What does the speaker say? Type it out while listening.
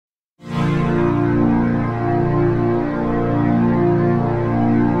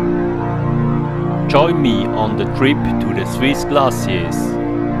Join me on the trip to the Swiss glaciers.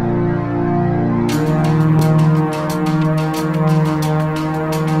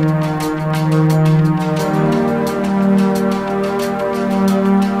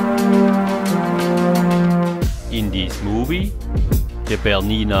 In this movie, the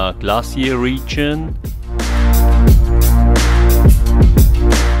Bernina Glacier region,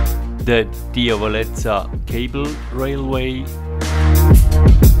 the Diavolezza cable railway,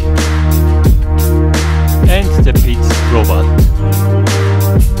 and the Piz robot.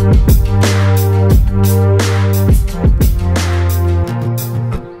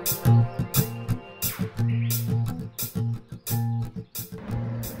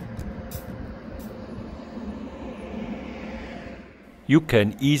 You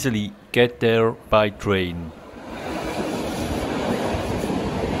can easily get there by train.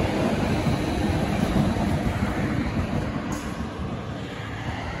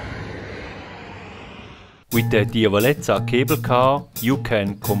 With the Diavolezza cable car, you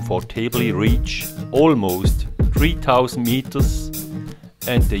can comfortably reach almost 3000 meters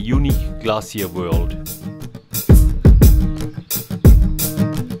and the unique glacier world.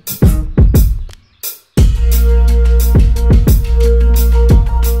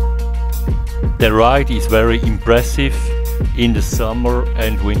 The ride is very impressive in the summer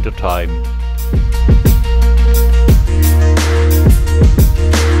and winter time.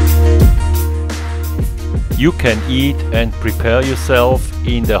 You can eat and prepare yourself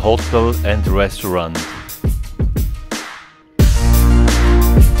in the hotel and restaurant.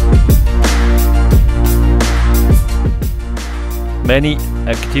 Many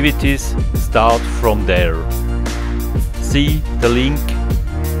activities start from there. See the link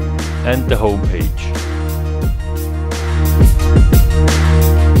and the homepage.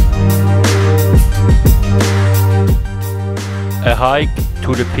 A hike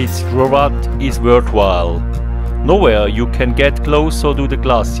to the Piz robot is worthwhile. Nowhere you can get closer to the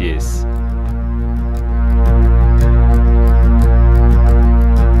glaciers.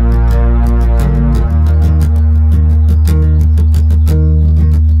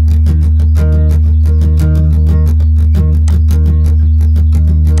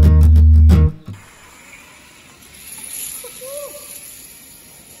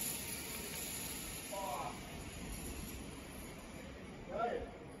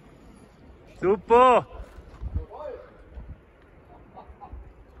 Super!